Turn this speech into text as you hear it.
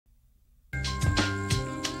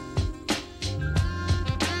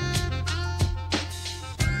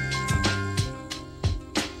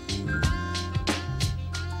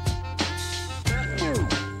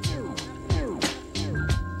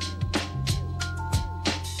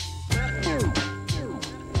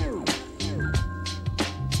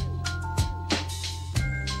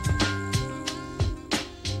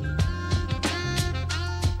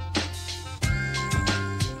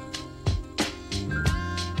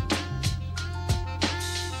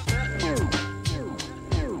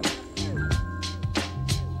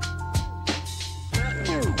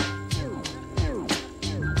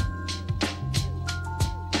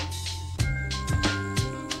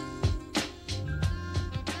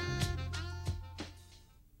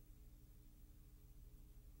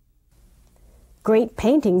Great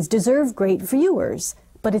paintings deserve great viewers,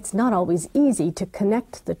 but it's not always easy to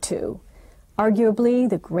connect the two. Arguably,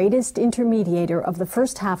 the greatest intermediator of the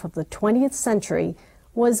first half of the 20th century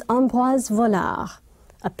was Ambroise Vollard.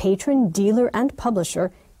 A patron, dealer, and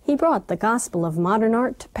publisher, he brought the gospel of modern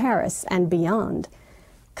art to Paris and beyond.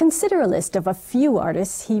 Consider a list of a few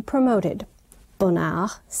artists he promoted: Bonnard,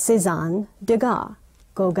 Cézanne, Degas,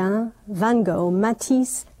 Gauguin, Van Gogh,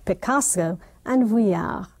 Matisse, Picasso, and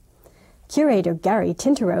Vuillard. Curator Gary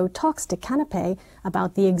Tintereau talks to Canape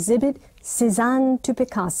about the exhibit Cézanne to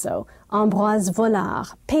Picasso, Ambroise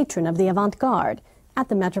Vollard, patron of the avant-garde, at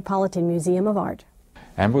the Metropolitan Museum of Art.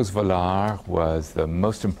 Ambroise Vollard was the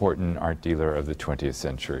most important art dealer of the 20th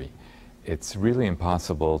century. It's really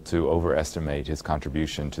impossible to overestimate his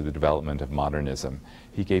contribution to the development of modernism.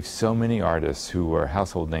 He gave so many artists who are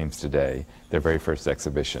household names today their very first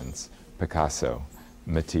exhibitions: Picasso,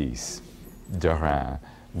 Matisse, Derain,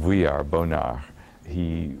 Vuillard, Bonnard.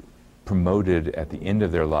 He promoted at the end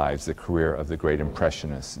of their lives the career of the great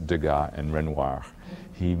Impressionists, Degas and Renoir.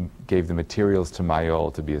 He gave the materials to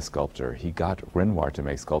Mayol to be a sculptor. He got Renoir to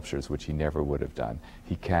make sculptures, which he never would have done.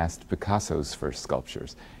 He cast Picasso's first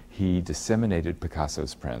sculptures. He disseminated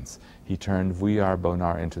Picasso's prints. He turned Vuillard,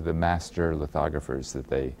 Bonnard into the master lithographers that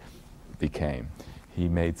they became. He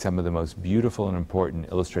made some of the most beautiful and important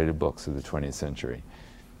illustrated books of the 20th century.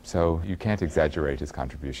 So you can't exaggerate his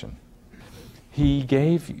contribution. He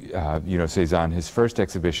gave, Cézanne his first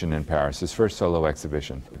exhibition in Paris, his first solo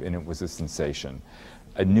exhibition, and it was a sensation.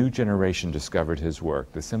 A new generation discovered his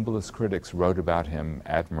work. The symbolist critics wrote about him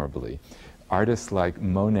admirably. Artists like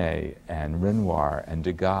Monet and Renoir and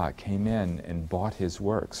Degas came in and bought his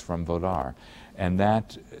works from Vollard. And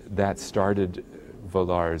that started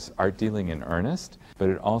Vollard's art dealing in earnest, but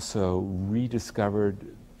it also rediscovered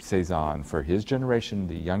Cézanne for his generation,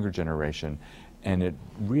 the younger generation, and it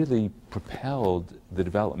really propelled the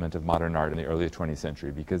development of modern art in the early 20th century,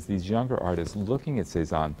 because these younger artists looking at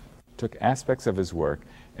Cézanne took aspects of his work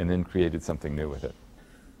and then created something new with it.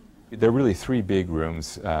 There are really three big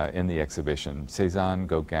rooms in the exhibition: Cézanne,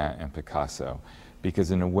 Gauguin, and Picasso, because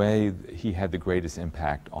in a way he had the greatest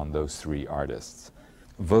impact on those three artists.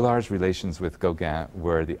 Vollard's relations with Gauguin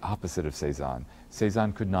were the opposite of Cézanne.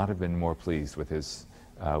 Cézanne could not have been more pleased with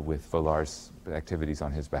with Vollard's activities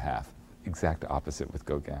on his behalf. Exact opposite with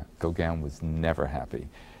Gauguin. Gauguin was never happy,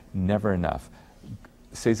 never enough.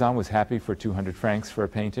 Cézanne was happy for 200 francs for a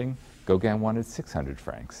painting. Gauguin wanted 600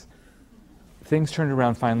 francs. Things turned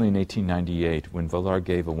around finally in 1898 when Vollard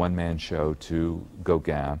gave a one-man show to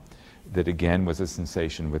Gauguin that again was a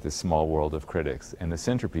sensation with a small world of critics. And the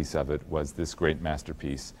centerpiece of it was this great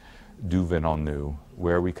masterpiece, D'où venons-nous?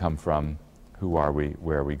 Where we come from, who are we,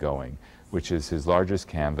 where are we going? Which is his largest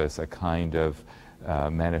canvas, a kind of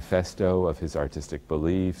manifesto of his artistic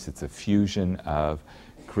beliefs. It's a fusion of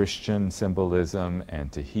Christian symbolism and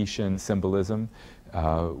Tahitian symbolism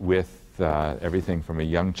with everything from a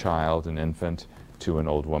young child, an infant, to an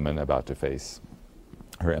old woman about to face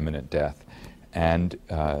her imminent death. And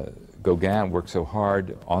Gauguin worked so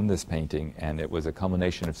hard on this painting, and it was a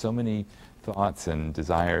culmination of so many thoughts and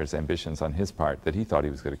desires, ambitions on his part, that he thought he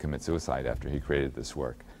was going to commit suicide after he created this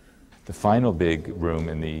work. The final big room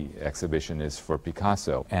in the exhibition is for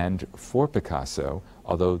Picasso. And for Picasso,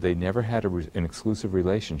 although they never had an exclusive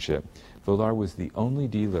relationship, Vollard was the only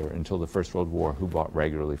dealer until the First World War who bought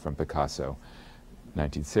regularly from Picasso.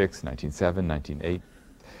 1906, 1907,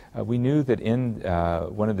 1908. We knew that in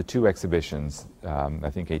one of the two exhibitions, I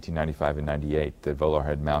think 1895 and 98, that Vollard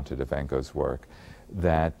had mounted of Van Gogh's work,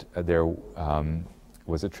 that there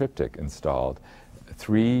was a triptych installed.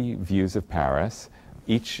 3 views of Paris,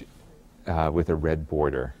 each with a red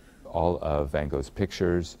border. All of Van Gogh's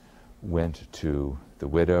pictures went to the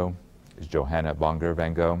widow, Johanna Bonger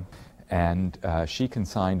Van Gogh, and she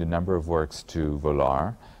consigned a number of works to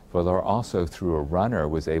Vollard. Vollard also, through a runner,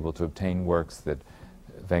 was able to obtain works that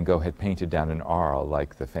Van Gogh had painted down in Arles,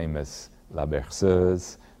 like the famous La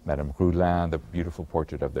Berceuse, Madame Roulin, the beautiful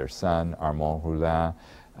portrait of their son, Armand Roulin,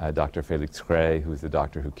 Dr. Félix Cray, who was the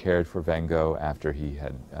doctor who cared for Van Gogh after he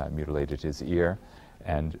had mutilated his ear.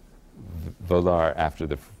 And Vollard, after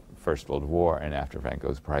the First World War and after Van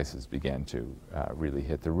Gogh's prices began to really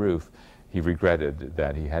hit the roof, he regretted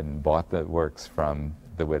that he hadn't bought the works from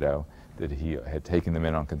the widow, that he had taken them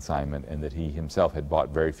in on consignment, and that he himself had bought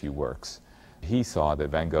very few works. He saw that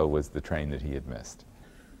Van Gogh was the train that he had missed.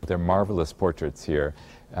 They're marvelous portraits here.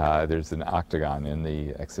 There's an octagon in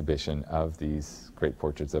the exhibition of these great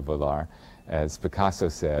portraits of Vollard. As Picasso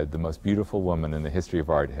said, the most beautiful woman in the history of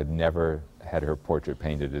art had never had her portrait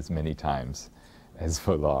painted as many times as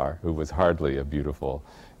Vollard, who was hardly a beautiful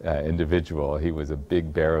individual. He was a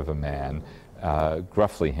big bear of a man,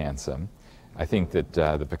 gruffly handsome. I think that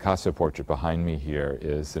the Picasso portrait behind me here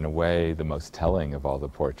is, in a way, the most telling of all the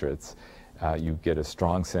portraits. You get a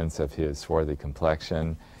strong sense of his swarthy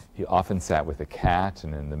complexion. He often sat with a cat,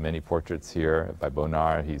 and in the many portraits here by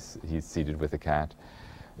Bonnard, he's seated with a cat.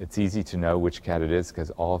 It's easy to know which cat it is because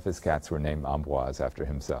all of his cats were named Ambroise after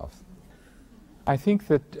himself. I think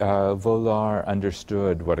that Vollard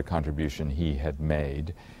understood what a contribution he had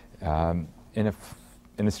made.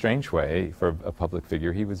 In a strange way, for a public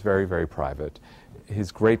figure, he was very, very private.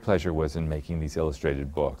 His great pleasure was in making these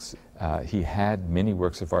illustrated books. He had many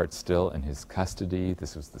works of art still in his custody.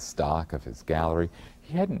 This was the stock of his gallery.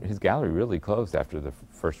 His gallery really closed after the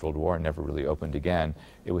First World War and never really opened again.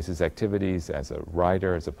 It was his activities as a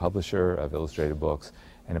writer, as a publisher of illustrated books,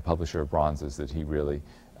 and a publisher of bronzes that he really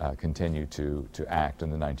continued to act in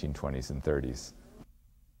the 1920s and 30s.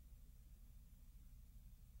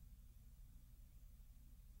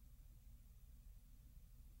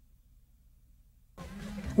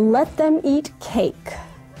 Let them eat cake.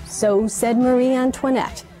 So said Marie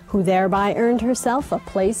Antoinette, who thereby earned herself a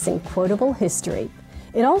place in quotable history.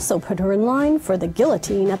 It also put her in line for the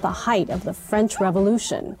guillotine at the height of the French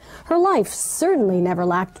Revolution. Her life certainly never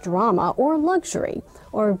lacked drama or luxury,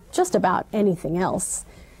 or just about anything else.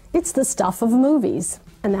 It's the stuff of movies,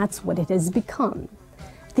 and that's what it has become.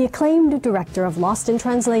 The acclaimed director of Lost in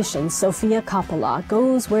Translation, Sofia Coppola,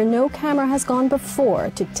 goes where no camera has gone before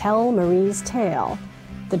to tell Marie's tale.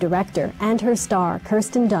 The director and her star,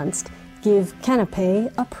 Kirsten Dunst, give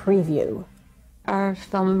Canape a preview. Our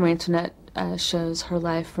film, Marie Antoinette, shows her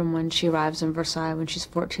life from when she arrives in Versailles when she's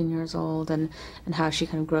 14 years old, and how she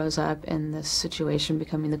kind of grows up in this situation,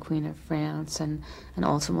 becoming the Queen of France, and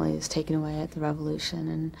ultimately is taken away at the Revolution.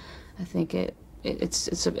 And I think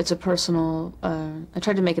it's a personal. I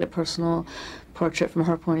tried to make it a personal portrait from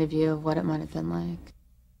her point of view of what it might have been like.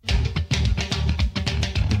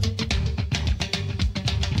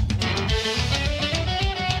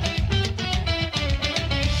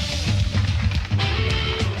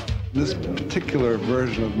 This particular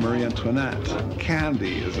version of Marie Antoinette,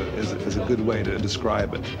 candy is a good way to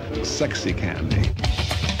describe it. Sexy candy.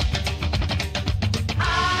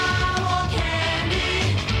 I want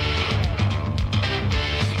candy.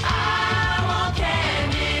 I want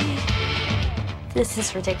candy. This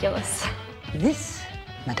is ridiculous. This,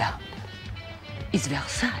 madame, is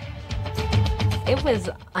Versailles. It was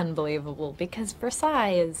unbelievable because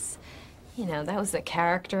Versailles is, you know, that was a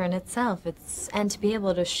character in itself. And to be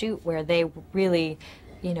able to shoot where they really,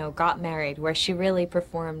 you know, got married, where she really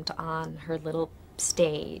performed on her little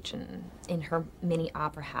stage and in her mini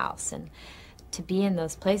opera house, and to be in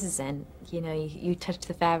those places, and, you know, you touch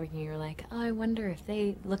the fabric and you're like, oh, I wonder if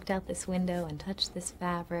they looked out this window and touched this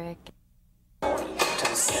fabric.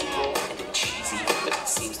 Simple and cheesy, but it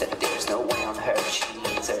seems that there's no way on her. She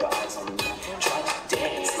leans her eyes on me, try to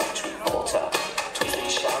dance like Travolta.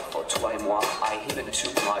 For toi et moi, I even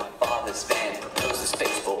took my father's band, proposed this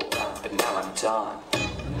baseball run, but now I'm done.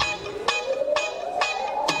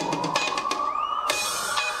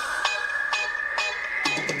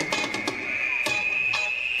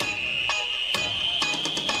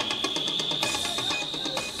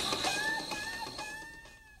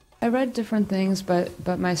 I read different things, but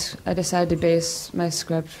I decided to base my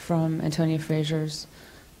script from Antonia Fraser's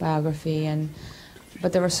biography,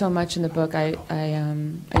 but there was so much in the book. I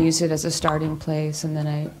used it as a starting place, and then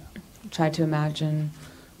I tried to imagine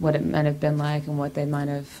what it might have been like and what they might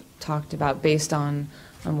have talked about based on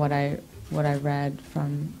what I read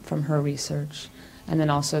from her research. And then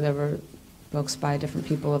also there were books by different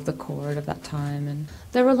people of the court of that time. And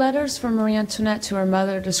there were letters from Marie Antoinette to her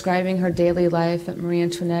mother describing her daily life at Marie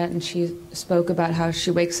Antoinette, and she spoke about how she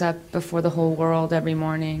wakes up before the whole world every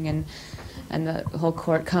morning, and the whole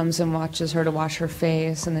court comes and watches her to wash her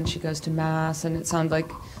face, and then she goes to Mass, and it sounded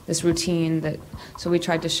like this routine so we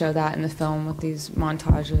tried to show that in the film with these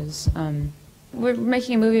montages. We're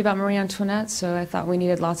making a movie about Marie Antoinette, so I thought we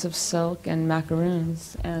needed lots of silk and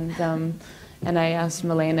macaroons, and I asked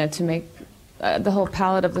Milena to make the whole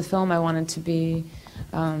palette of the film. I wanted to be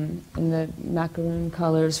in the macaroon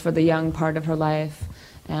colors for the young part of her life,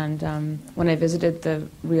 and when I visited the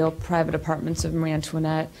real private apartments of Marie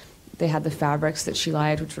Antoinette, they had the fabrics that she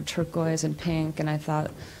liked, which were turquoise and pink, and I thought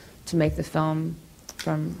to make the film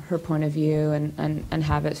from her point of view and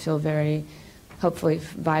have it feel very, hopefully,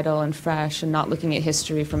 vital and fresh, and not looking at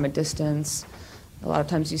history from a distance. A lot of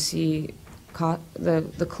times you see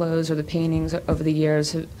the clothes or the paintings over the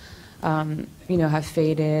years have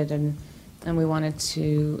faded, and we wanted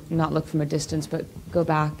to not look from a distance, but go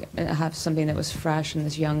back and have something that was fresh in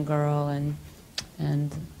this young girl and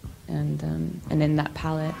in that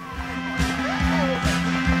palette.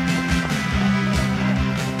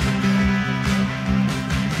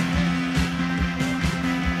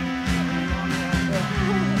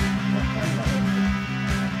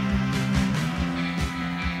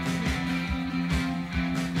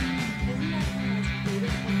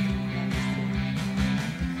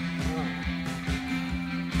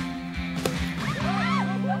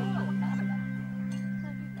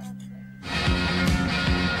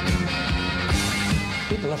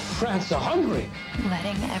 People of France are hungry.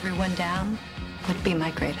 Letting everyone down would be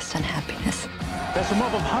my greatest unhappiness. There's a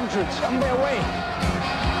mob of hundreds on their way.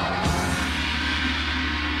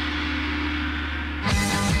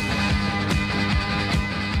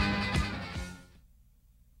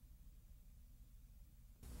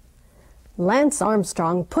 Lance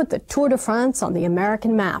Armstrong put the Tour de France on the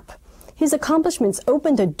American map. His accomplishments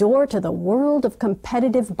opened a door to the world of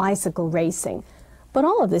competitive bicycle racing. But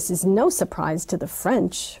all of this is no surprise to the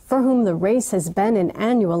French, for whom the race has been an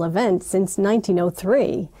annual event since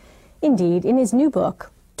 1903. Indeed, in his new book,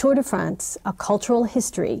 Tour de France, A Cultural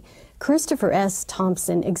History, Christopher S.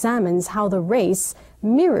 Thompson examines how the race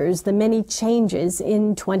mirrors the many changes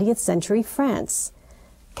in 20th century France.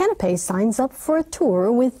 Canape signs up for a tour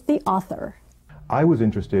with the author. I was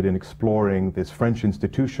interested in exploring this French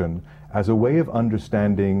institution as a way of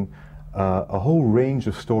understanding a whole range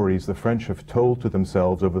of stories the French have told to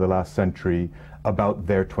themselves over the last century about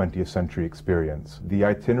their 20th century experience. The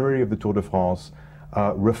itinerary of the Tour de France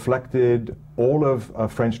reflected all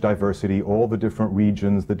of French diversity, all the different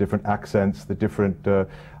regions, the different accents, the different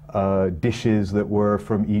dishes that were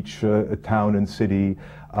from each town and city,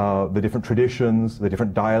 the different traditions, the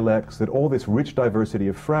different dialects, that all this rich diversity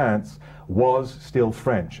of France was still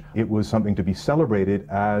French. It was something to be celebrated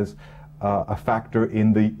as a factor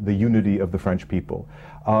in the unity of the French people.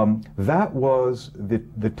 That was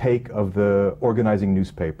the take of the organizing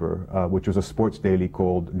newspaper, which was a sports daily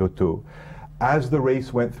called L'Auto. As the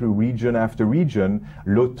race went through region after region,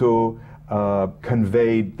 L'Auto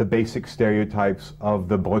conveyed the basic stereotypes of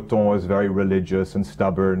the Breton as very religious and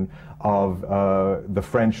stubborn, of the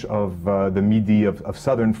French of the Midi of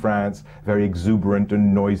southern France, very exuberant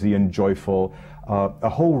and noisy and joyful. A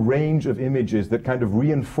whole range of images that kind of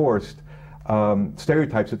reinforced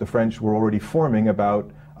stereotypes that the French were already forming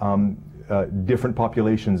about different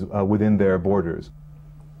populations within their borders.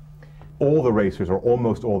 All the racers, or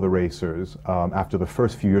almost all the racers, after the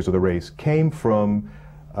first few years of the race, came from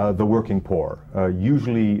the working poor,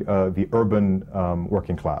 usually the urban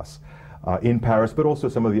working class in Paris, but also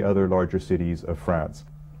some of the other larger cities of France.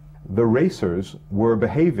 The racers were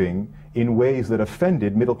behaving in ways that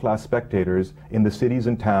offended middle-class spectators in the cities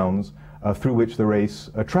and towns through which the race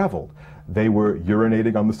traveled. They were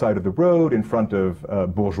urinating on the side of the road in front of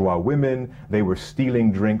bourgeois women. They were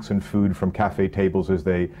stealing drinks and food from cafe tables as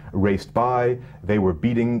they raced by. They were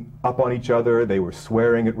beating up on each other. They were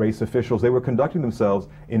swearing at race officials. They were conducting themselves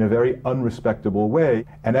in a very unrespectable way.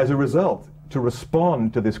 And as a result, to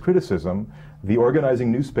respond to this criticism, the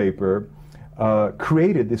organizing newspaper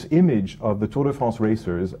created this image of the Tour de France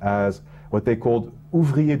racers as what they called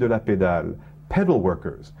ouvriers de la pédale, pedal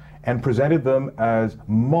workers, and presented them as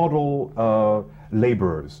model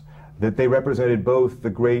laborers, that they represented both the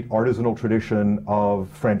great artisanal tradition of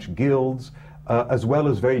French guilds, as well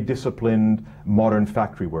as very disciplined modern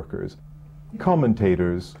factory workers.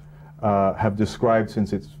 Commentators have described,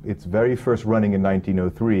 since its very first running in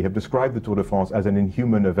 1903, have described the Tour de France as an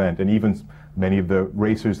inhuman event, and even many of the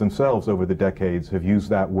racers themselves over the decades have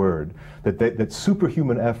used that word, that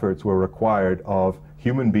superhuman efforts were required of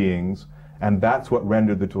human beings, and that's what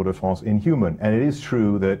rendered the Tour de France inhuman. And it is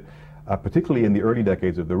true that, particularly in the early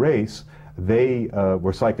decades of the race, they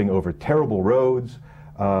were cycling over terrible roads.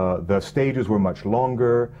 The stages were much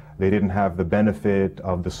longer. They didn't have the benefit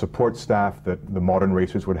of the support staff that the modern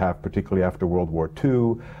racers would have, particularly after World War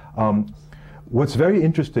II. What's very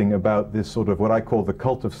interesting about this sort of what I call the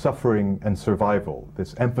cult of suffering and survival,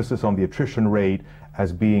 this emphasis on the attrition rate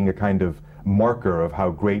as being a kind of marker of how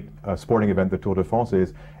great a sporting event the Tour de France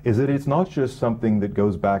is that it's not just something that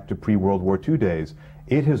goes back to pre-World War II days.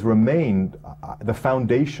 It has remained the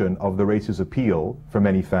foundation of the race's appeal for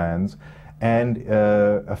many fans, and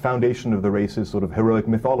a foundation of the race's sort of heroic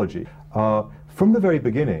mythology. From the very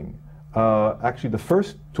beginning, actually the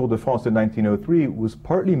first Tour de France in 1903 was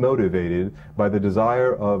partly motivated by the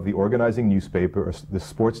desire of the organizing newspaper, the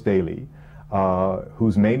Sports Daily,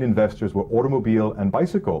 whose main investors were automobile and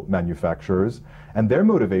bicycle manufacturers, and their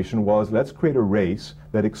motivation was, let's create a race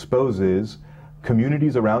that exposes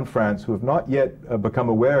communities around France who have not yet become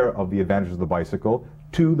aware of the advantages of the bicycle,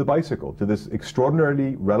 to this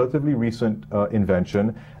extraordinarily, relatively recent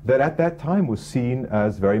invention that at that time was seen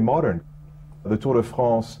as very modern. The Tour de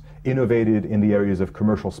France innovated in the areas of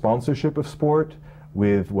commercial sponsorship of sport,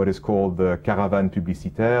 with what is called the caravane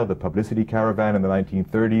publicitaire, the publicity caravan in the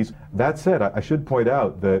 1930s. That said, I should point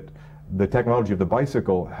out that the technology of the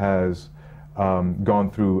bicycle has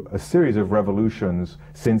gone through a series of revolutions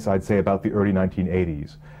since, I'd say, about the early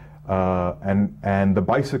 1980s. And the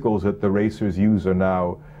bicycles that the racers use are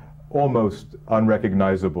now almost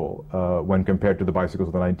unrecognizable when compared to the bicycles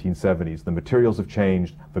of the 1970s. The materials have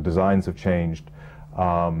changed, the designs have changed,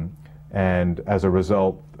 and as a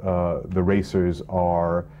result, the racers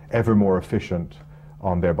are ever more efficient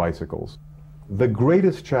on their bicycles. The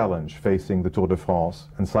greatest challenge facing the Tour de France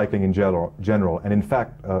and cycling in general, and in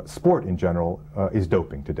fact sport in general, is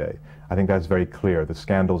doping today. I think that's very clear. The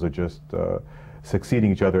scandals are just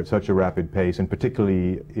succeeding each other at such a rapid pace, and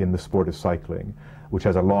particularly in the sport of cycling, which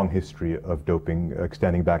has a long history of doping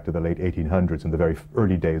extending back to the late 1800s and the very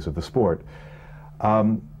early days of the sport.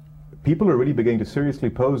 People are really beginning to seriously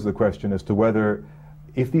pose the question as to whether,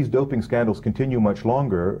 if these doping scandals continue much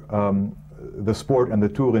longer, the sport and the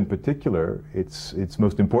Tour in particular, its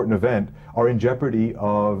most important event, are in jeopardy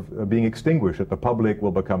of being extinguished, that the public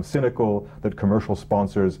will become cynical, that commercial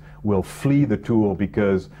sponsors will flee the Tour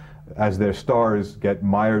because as their stars get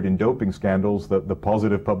mired in doping scandals, the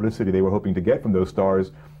positive publicity they were hoping to get from those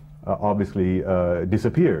stars obviously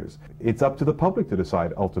disappears. It's up to the public to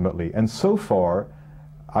decide ultimately. And so far,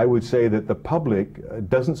 I would say that the public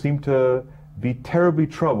doesn't seem to be terribly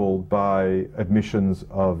troubled by admissions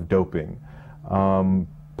of doping.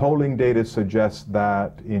 Polling data suggests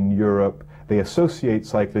that in Europe they associate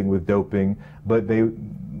cycling with doping, but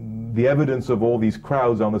the evidence of all these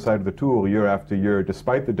crowds on the side of the Tour year after year,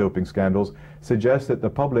 despite the doping scandals, suggests that the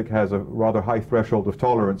public has a rather high threshold of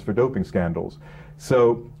tolerance for doping scandals.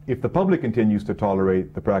 So if the public continues to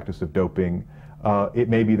tolerate the practice of doping, it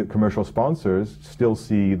may be that commercial sponsors still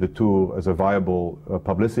see the Tour as a viable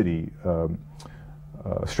publicity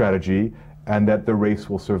strategy, and that the race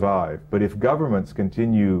will survive. But if governments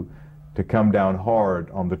continue to come down hard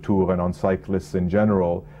on the Tour and on cyclists in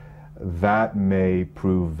general, that may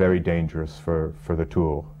prove very dangerous for the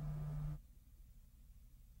Tour.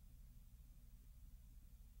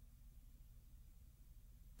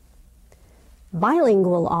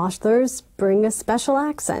 Bilingual authors bring a special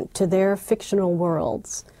accent to their fictional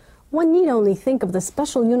worlds. One need only think of the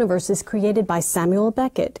special universes created by Samuel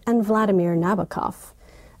Beckett and Vladimir Nabokov.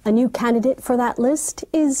 A new candidate for that list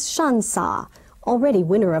is Shan Sa, already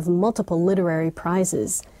winner of multiple literary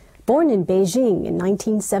prizes. Born in Beijing in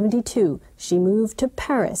 1972, she moved to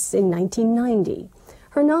Paris in 1990.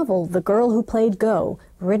 Her novel, The Girl Who Played Go,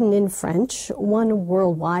 written in French, won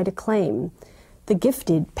worldwide acclaim. The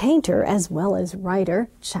gifted painter as well as writer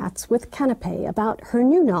chats with Canape about her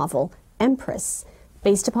new novel, Empress,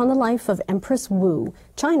 based upon the life of Empress Wu,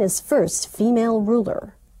 China's first female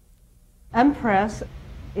ruler. Empress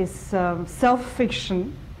is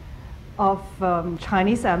self-fiction of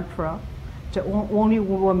Chinese emperor, the only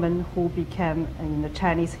woman who became in the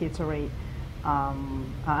Chinese history an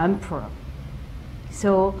emperor.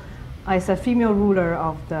 So, as a female ruler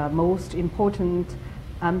of the most important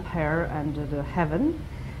empire under the heaven,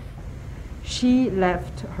 she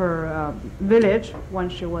left her village when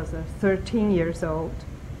she was 13 years old,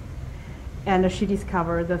 and she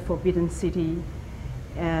discovered the Forbidden City,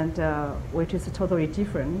 and which is totally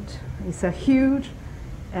different. It's a huge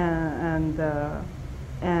and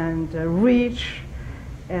rich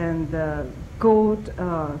and gold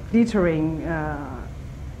glittering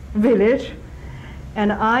village.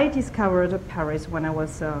 And I discovered Paris when I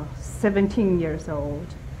was 17 years old.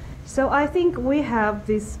 So I think we have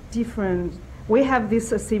this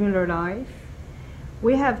similar life.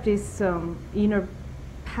 We have this inner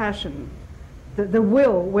passion, the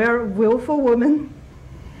will. We're willful women.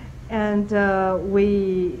 And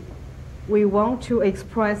we want to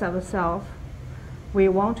express ourselves. We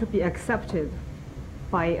want to be accepted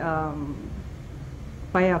by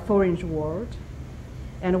a foreign world,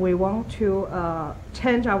 and we want to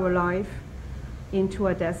change our life into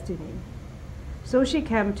a destiny. So she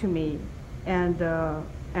came to me and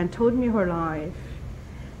told me her life,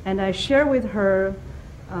 and I shared with her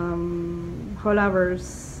her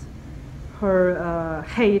lovers, her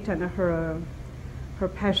hate and her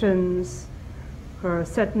passions, her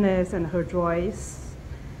sadness and her joys.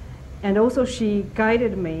 And also she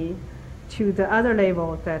guided me to the other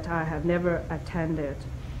level that I have never attended.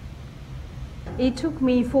 It took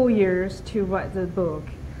me 4 years to write the book.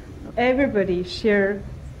 Everybody shared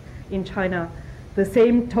in China the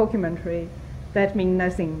same documentary. That means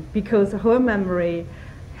nothing, because her memory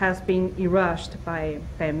has been erased by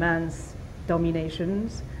man's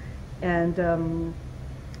dominations, and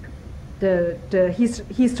the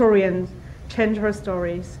historians change her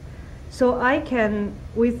stories. So I can,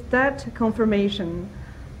 with that confirmation,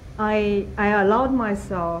 I allowed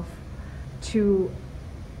myself to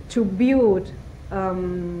build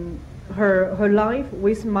her life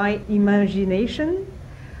with my imagination.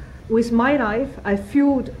 With my life, I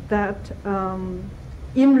felt that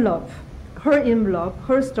in love her envelope,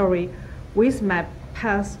 her story, with my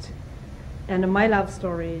past and my love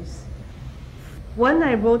stories. When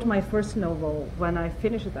I wrote my first novel, when I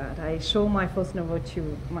finished that, I showed my first novel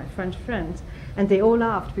to my French friends, and they all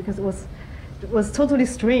laughed because it was totally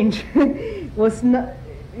strange. It was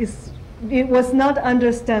not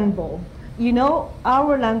understandable. You know,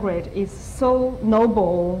 our language is so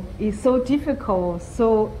noble, is so difficult,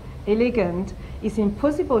 so elegant, it's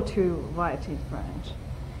impossible to write in French.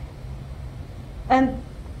 And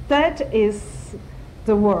that is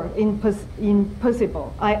the word,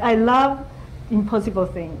 impossible. I love impossible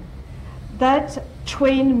thing. That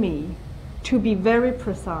trained me to be very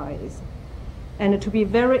precise and to be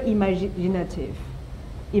very imaginative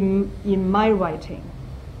in my writing.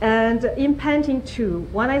 And in painting too,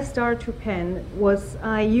 when I started to paint,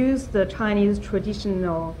 I used the Chinese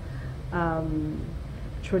traditional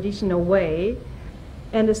way.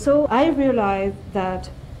 And so I realized that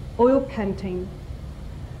oil painting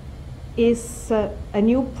is a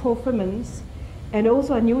new performance and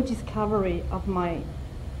also a new discovery of myself.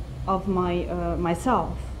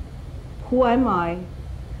 Who am I?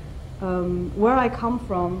 Where I come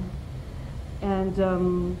from,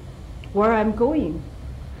 and where I'm going.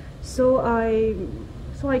 So I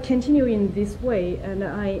continue in this way, and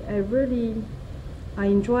I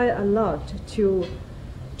enjoy a lot to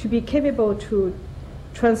be capable to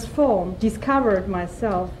transform, discover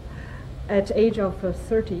myself at the age of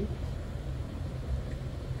 30.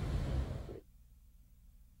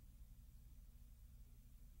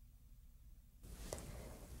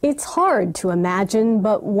 It's hard to imagine,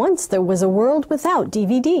 but once there was a world without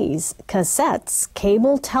DVDs, cassettes,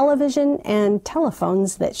 cable television, and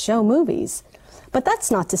telephones that show movies. But that's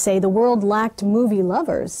not to say the world lacked movie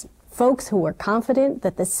lovers, folks who were confident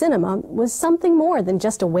that the cinema was something more than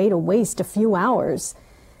just a way to waste a few hours.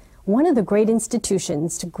 One of the great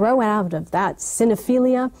institutions to grow out of that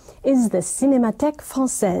cinephilia is the Cinémathèque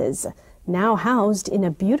Française, now housed in a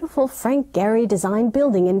beautiful Frank Gehry designed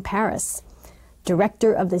building in Paris.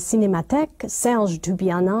 Director of the Cinémathèque, Serge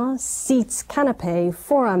Dubiana, seats Canape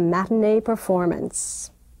for a matinee performance.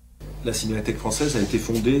 La Cinémathèque française a été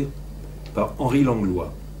fondée par Henri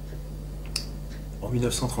Langlois en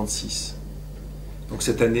 1936. Donc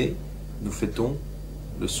cette année, nous fêtons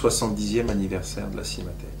le 70e anniversaire de la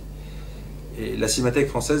Cinémathèque. Et la Cinémathèque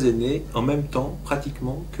française est née en même temps,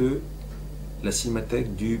 pratiquement, que la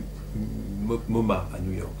Cinémathèque du MoMA à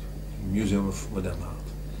New York, Museum of Modern Art.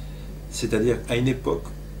 C'est-à-dire à une époque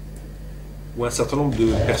où un certain nombre de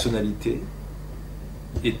personnalités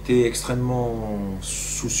étaient extrêmement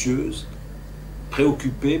soucieuses,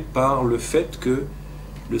 préoccupées par le fait que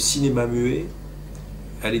le cinéma muet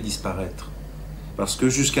allait disparaître. Parce que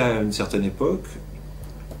jusqu'à une certaine époque,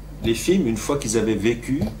 les films, une fois qu'ils avaient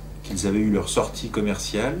vécu, qu'ils avaient eu leur sortie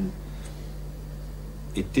commerciale,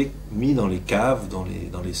 étaient mis dans les caves, dans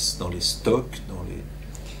les stocks,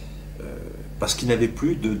 parce qu'ils n'avaient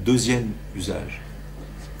plus de deuxième usage.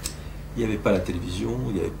 Il n'y avait pas la télévision,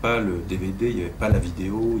 il n'y avait pas le DVD, il n'y avait pas la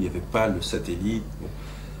vidéo, il n'y avait pas le satellite. Bon.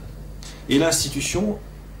 Et l'institution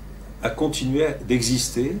a continué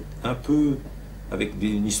d'exister, un peu avec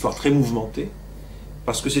une histoire très mouvementée,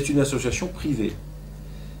 parce que c'est une association privée,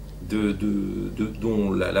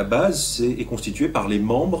 dont la base est constituée par les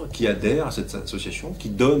membres qui adhèrent à cette association, qui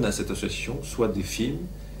donnent à cette association soit des films,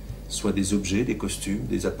 soit des objets, des costumes,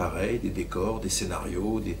 des appareils, des décors, des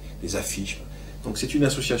scénarios, des affiches. Donc c'est une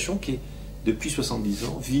association qui, depuis 70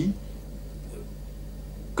 ans, vit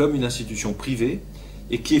comme une institution privée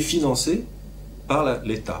et qui est financée par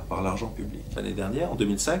l'État, par l'argent public. L'année dernière, en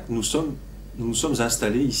 2005, nous nous sommes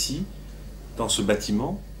installés ici, dans ce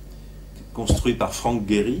bâtiment, construit par Frank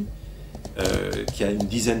Gehry, qui a une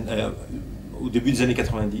dizaine, au début des années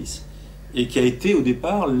 90, et qui a été au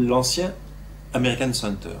départ l'ancien American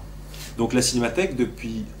Center. Donc la Cinémathèque,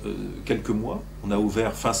 depuis quelques mois, on a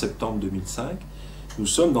ouvert fin septembre 2005, nous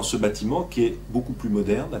sommes dans ce bâtiment qui est beaucoup plus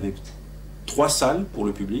moderne, avec 3 salles pour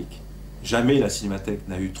le public. Jamais la Cinémathèque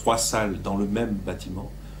n'a eu 3 salles dans le même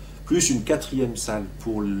bâtiment, plus une 4e salle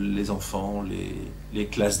pour les enfants, les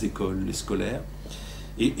classes d'école, les scolaires,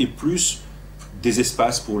 et plus des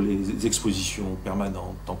espaces pour les expositions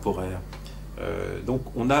permanentes, temporaires. Donc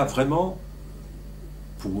on a vraiment,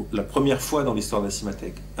 pour la première fois dans l'histoire de la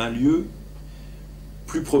Cinémathèque, un lieu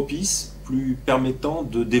plus propice, plus permettant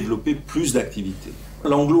de développer plus d'activités.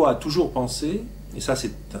 Langlois a toujours pensé, et ça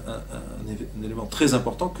c'est un élément très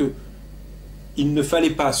important, que il ne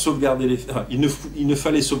fallait pas sauvegarder il ne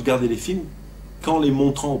fallait sauvegarder les films qu'en les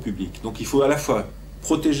montrant au public. Donc il faut à la fois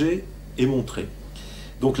protéger et montrer.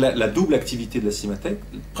 Donc la double activité de la Cinémathèque,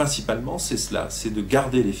 principalement, c'est cela, c'est de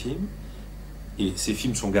garder les films et ces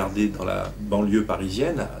films sont gardés dans la banlieue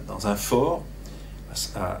parisienne, dans un fort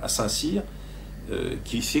à Saint-Cyr,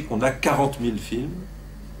 qui fait qu'on a 40 000 films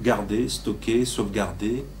gardés, stockés,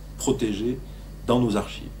 sauvegardés, protégés dans nos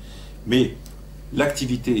archives. Mais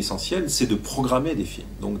l'activité essentielle, c'est de programmer des films,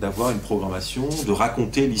 donc d'avoir une programmation, de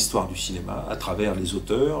raconter l'histoire du cinéma à travers les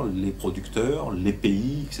auteurs, les producteurs, les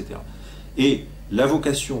pays, etc. Et la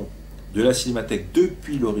vocation de la Cinémathèque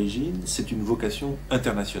depuis l'origine, c'est une vocation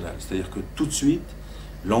internationale. C'est-à-dire que tout de suite,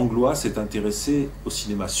 Langlois s'est intéressé au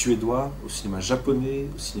cinéma suédois, au cinéma japonais,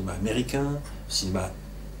 au cinéma américain, au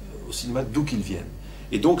cinéma d'où qu'il vienne.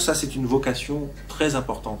 Et donc ça, c'est une vocation très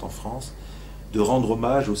importante en France, de rendre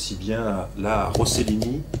hommage aussi bien à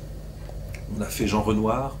Rossellini, on a fait Jean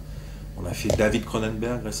Renoir, on a fait David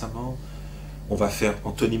Cronenberg récemment, on va faire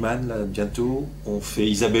Anthony Mann là, bientôt, on fait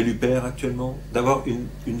Isabelle Huppert actuellement, d'avoir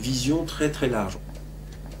une vision très très large.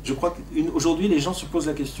 Je crois qu'aujourd'hui les gens se posent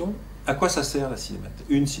la question, à quoi ça sert la cinémathèque,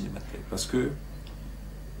 une cinémathèque? Parce que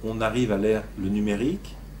on arrive à l'ère le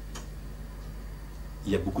numérique,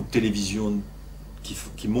 il y a beaucoup de télévision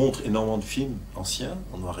qui montrent énormément de films anciens,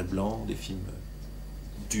 en noir et blanc, des films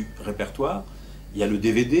du répertoire. Il y a le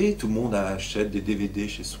DVD, tout le monde achète des DVD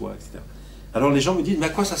chez soi, etc. Alors les gens me disent, mais à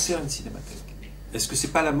quoi ça sert une cinémathèque? Est-ce que c'est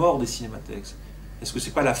pas la mort des cinémathèques? Est-ce que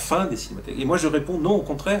c'est pas la fin des cinémathèques? Et moi je réponds, non, au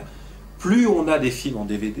contraire, plus on a des films en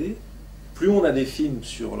DVD, plus on a des films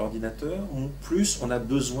sur l'ordinateur, plus on a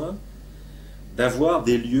besoin d'avoir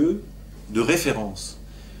des lieux de référence,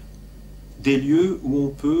 des lieux où on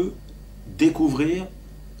peut découvrir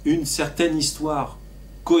une certaine histoire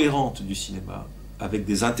cohérente du cinéma, avec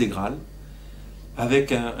des intégrales,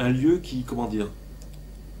 avec un lieu qui, comment dire,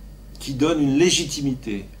 qui donne une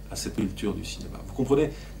légitimité à cette culture du cinéma. Vous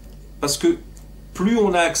comprenez? Parce que plus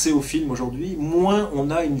on a accès aux films aujourd'hui, moins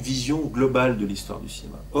on a une vision globale de l'histoire du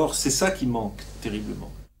cinéma. Or, c'est ça qui manque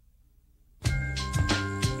terriblement.